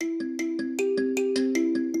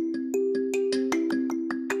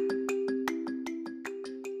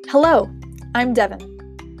Hello, I'm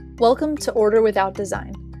Devin. Welcome to Order Without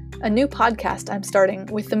Design, a new podcast I'm starting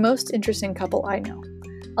with the most interesting couple I know,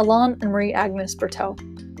 Alain and Marie-Agnes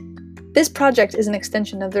Berthaud. This project is an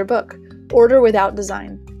extension of their book, Order Without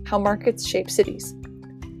Design: How Markets Shape Cities.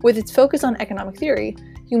 With its focus on economic theory,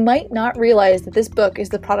 you might not realize that this book is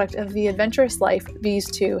the product of the adventurous life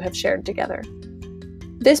these two have shared together.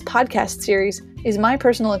 This podcast series is my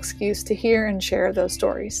personal excuse to hear and share those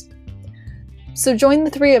stories. So join the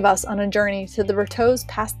three of us on a journey to the Berthauds'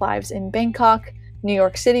 past lives in Bangkok, New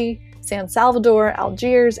York City, San Salvador,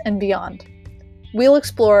 Algiers, and beyond. We'll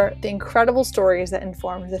explore the incredible stories that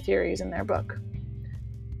inform the theories in their book.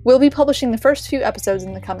 We'll be publishing the first few episodes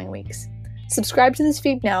in the coming weeks. Subscribe to this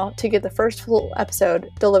feed now to get the first full episode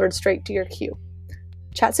delivered straight to your queue.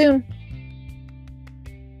 Chat soon!